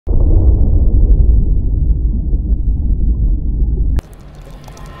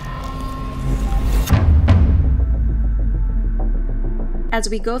As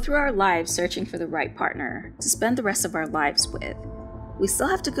we go through our lives searching for the right partner to spend the rest of our lives with, we still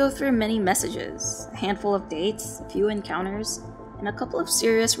have to go through many messages, a handful of dates, a few encounters, and a couple of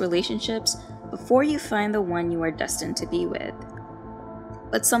serious relationships before you find the one you are destined to be with.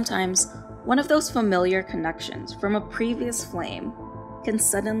 But sometimes, one of those familiar connections from a previous flame can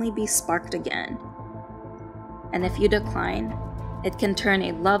suddenly be sparked again. And if you decline, it can turn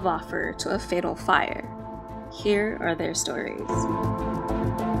a love offer to a fatal fire. Here are their stories.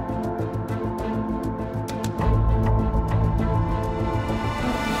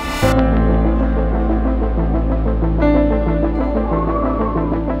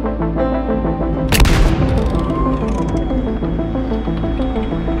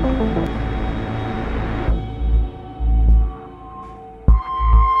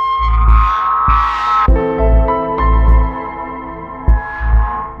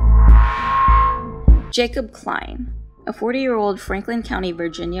 Jacob Klein, a 40-year-old Franklin County,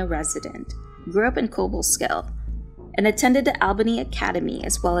 Virginia resident, grew up in Cobleskill and attended the Albany Academy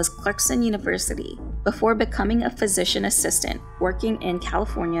as well as Clarkson University before becoming a physician assistant working in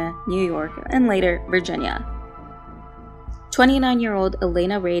California, New York, and later Virginia. 29-year-old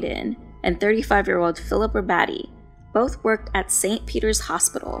Elena Radin and 35-year-old Philip Rabatti both worked at St. Peter's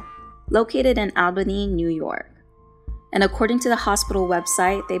Hospital, located in Albany, New York. And according to the hospital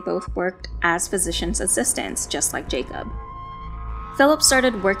website, they both worked as physician's assistants, just like Jacob. Philip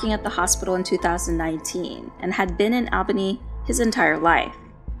started working at the hospital in 2019 and had been in Albany his entire life.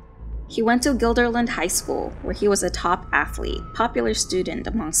 He went to Guilderland High School, where he was a top athlete, popular student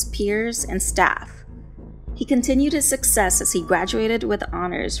amongst peers and staff. He continued his success as he graduated with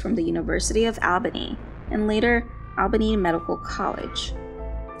honors from the University of Albany and later Albany Medical College.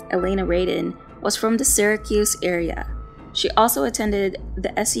 Elena Radin was from the Syracuse area. She also attended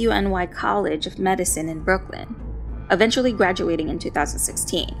the SUNY College of Medicine in Brooklyn, eventually graduating in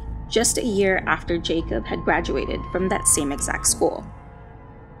 2016, just a year after Jacob had graduated from that same exact school.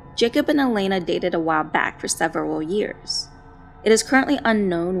 Jacob and Elena dated a while back for several years. It is currently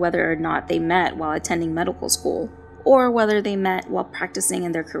unknown whether or not they met while attending medical school, or whether they met while practicing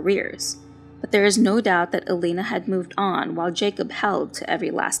in their careers, but there is no doubt that Elena had moved on while Jacob held to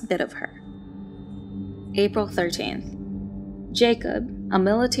every last bit of her. April 13th. Jacob, a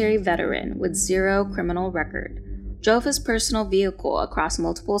military veteran with zero criminal record, drove his personal vehicle across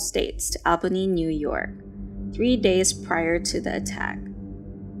multiple states to Albany, New York, 3 days prior to the attack.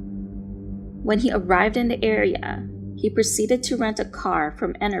 When he arrived in the area, he proceeded to rent a car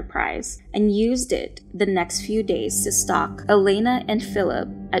from Enterprise and used it the next few days to stalk Elena and Philip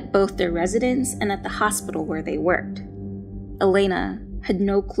at both their residence and at the hospital where they worked. Elena had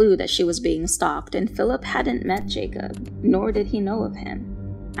no clue that she was being stalked, and Philip hadn't met Jacob, nor did he know of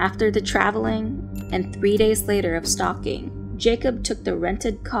him. After the traveling and 3 days later of stalking, Jacob took the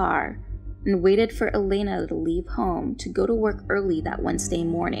rented car and waited for Elena to leave home to go to work early that Wednesday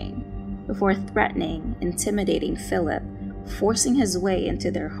morning, before threatening, intimidating Philip, forcing his way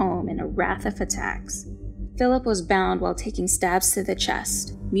into their home in a wrath of attacks. Philip was bound while taking stabs to the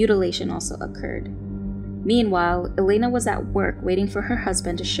chest. Mutilation also occurred. Meanwhile, Elena was at work waiting for her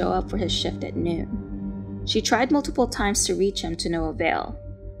husband to show up for his shift at noon. She tried multiple times to reach him to no avail.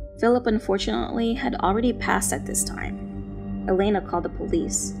 Philip, unfortunately, had already passed at this time. Elena called the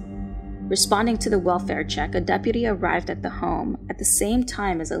police. Responding to the welfare check, a deputy arrived at the home at the same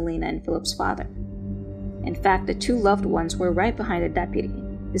time as Elena and Philip's father. In fact, the two loved ones were right behind the deputy,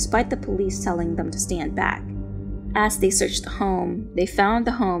 despite the police telling them to stand back. As they searched the home, they found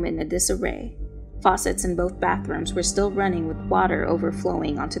the home in a disarray. Faucets in both bathrooms were still running with water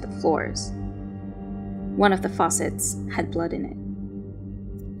overflowing onto the floors. One of the faucets had blood in it.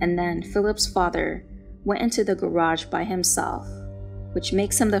 And then Philip's father went into the garage by himself, which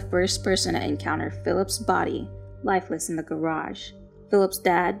makes him the first person to encounter Philip's body lifeless in the garage. Philip's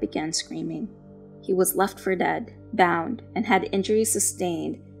dad began screaming. He was left for dead, bound, and had injuries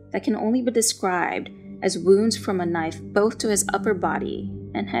sustained that can only be described as wounds from a knife both to his upper body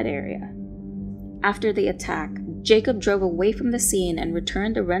and head area. After the attack, Jacob drove away from the scene and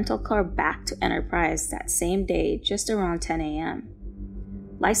returned the rental car back to Enterprise that same day just around 10 a.m.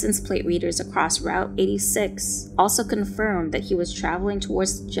 License plate readers across Route 86 also confirmed that he was traveling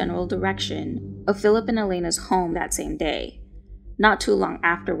towards the general direction of Philip and Elena's home that same day. Not too long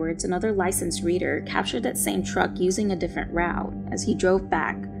afterwards, another license reader captured that same truck using a different route as he drove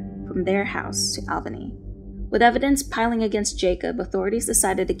back from their house to Albany. With evidence piling against Jacob, authorities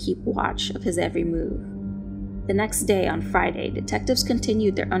decided to keep watch of his every move. The next day, on Friday, detectives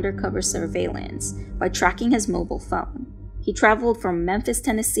continued their undercover surveillance by tracking his mobile phone. He traveled from Memphis,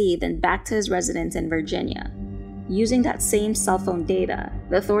 Tennessee, then back to his residence in Virginia, using that same cell phone data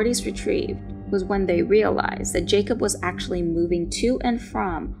the authorities retrieved was when they realized that Jacob was actually moving to and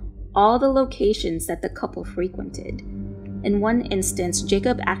from all the locations that the couple frequented. In one instance,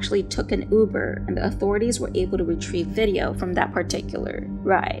 Jacob actually took an Uber, and the authorities were able to retrieve video from that particular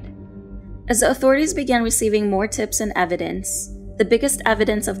ride. As the authorities began receiving more tips and evidence, the biggest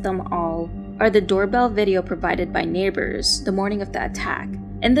evidence of them all are the doorbell video provided by neighbors the morning of the attack.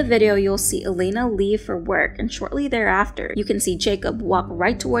 In the video, you'll see Elena leave for work, and shortly thereafter, you can see Jacob walk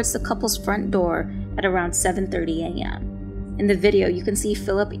right towards the couple's front door at around 7:30 a.m. In the video, you can see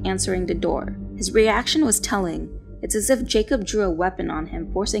Philip answering the door. His reaction was telling. It's as if Jacob drew a weapon on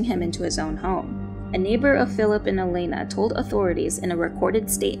him, forcing him into his own home. A neighbor of Philip and Elena told authorities in a recorded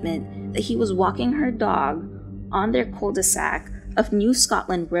statement that he was walking her dog on their cul-de-sac of New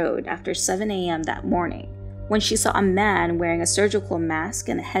Scotland Road after 7 a.m. that morning, when she saw a man wearing a surgical mask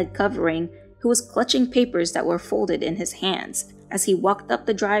and a head covering who was clutching papers that were folded in his hands as he walked up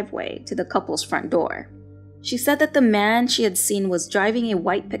the driveway to the couple's front door. She said that the man she had seen was driving a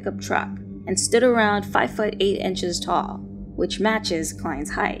white pickup truck and stood around 5 foot 8 inches tall, which matches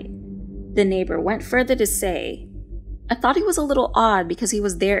Klein's height. The neighbor went further to say, "I thought he was a little odd because he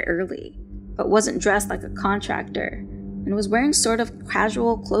was there early, but wasn't dressed like a contractor and was wearing sort of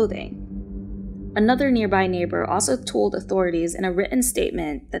casual clothing." Another nearby neighbor also told authorities in a written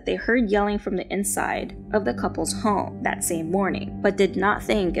statement that they heard yelling from the inside of the couple's home that same morning, but did not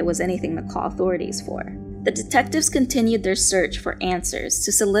think it was anything to call authorities for. The detectives continued their search for answers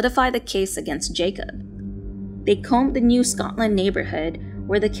to solidify the case against Jacob. They combed the New Scotland neighborhood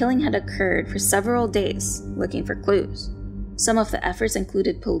where the killing had occurred for several days, looking for clues. Some of the efforts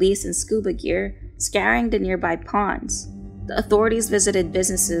included police in scuba gear scouring the nearby ponds. The authorities visited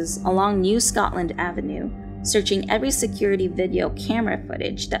businesses along New Scotland Avenue, searching every security video camera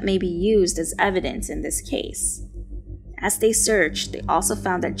footage that may be used as evidence in this case. As they searched, they also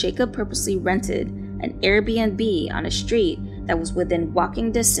found that Jacob purposely rented an Airbnb on a street that was within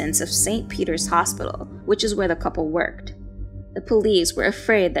walking distance of St. Peter's Hospital, which is where the couple worked. The police were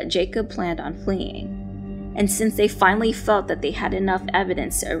afraid that Jacob planned on fleeing, and since they finally felt that they had enough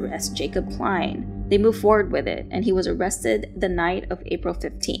evidence to arrest Jacob Klein, they moved forward with it, and he was arrested the night of April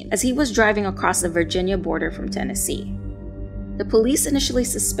 15th as he was driving across the Virginia border from Tennessee. The police initially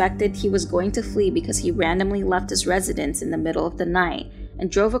suspected he was going to flee because he randomly left his residence in the middle of the night and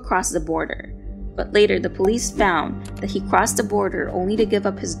drove across the border. But later, the police found that he crossed the border only to give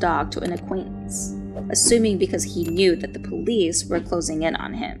up his dog to an acquaintance, assuming because he knew that the police were closing in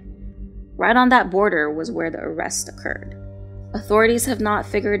on him. Right on that border was where the arrest occurred. Authorities have not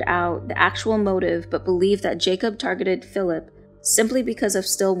figured out the actual motive but believe that Jacob targeted Philip simply because of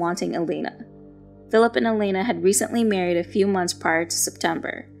still wanting Elena. Philip and Elena had recently married a few months prior to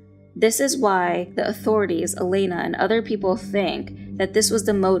September. This is why the authorities, Elena, and other people think that this was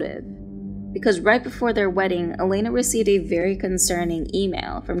the motive. Because right before their wedding, Elena received a very concerning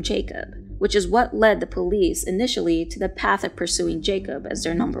email from Jacob, which is what led the police initially to the path of pursuing Jacob as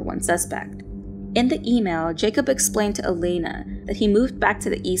their #1 suspect. In the email, Jacob explained to Elena that he moved back to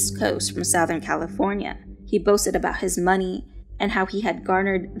the East Coast from Southern California. He boasted about his money and how he had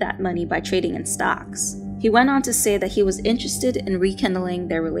garnered that money by trading in stocks. He went on to say that he was interested in rekindling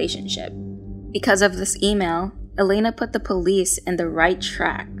their relationship. Because of this email, Elena put the police in the right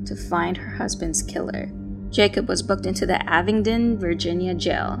track to find her husband's killer. Jacob was booked into the Abingdon, Virginia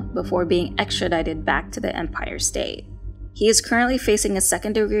jail before being extradited back to the Empire State. He is currently facing a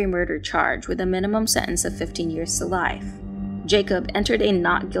second-degree murder charge with a minimum sentence of 15 years to life. Jacob entered a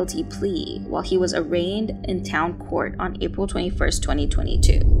not guilty plea while he was arraigned in town court on April 21st,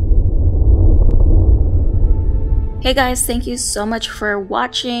 2022. Hey guys, thank you so much for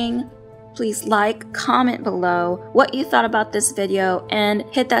watching. Please like, comment below what you thought about this video, and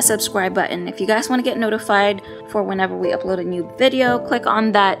hit that subscribe button. If you guys want to get notified for whenever we upload a new video, click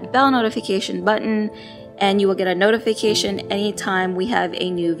on that bell notification button and you will get a notification anytime we have a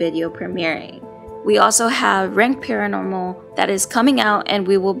new video premiering. We also have Rank Paranormal that is coming out, and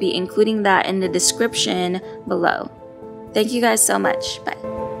we will be including that in the description below. Thank you guys so much. Bye.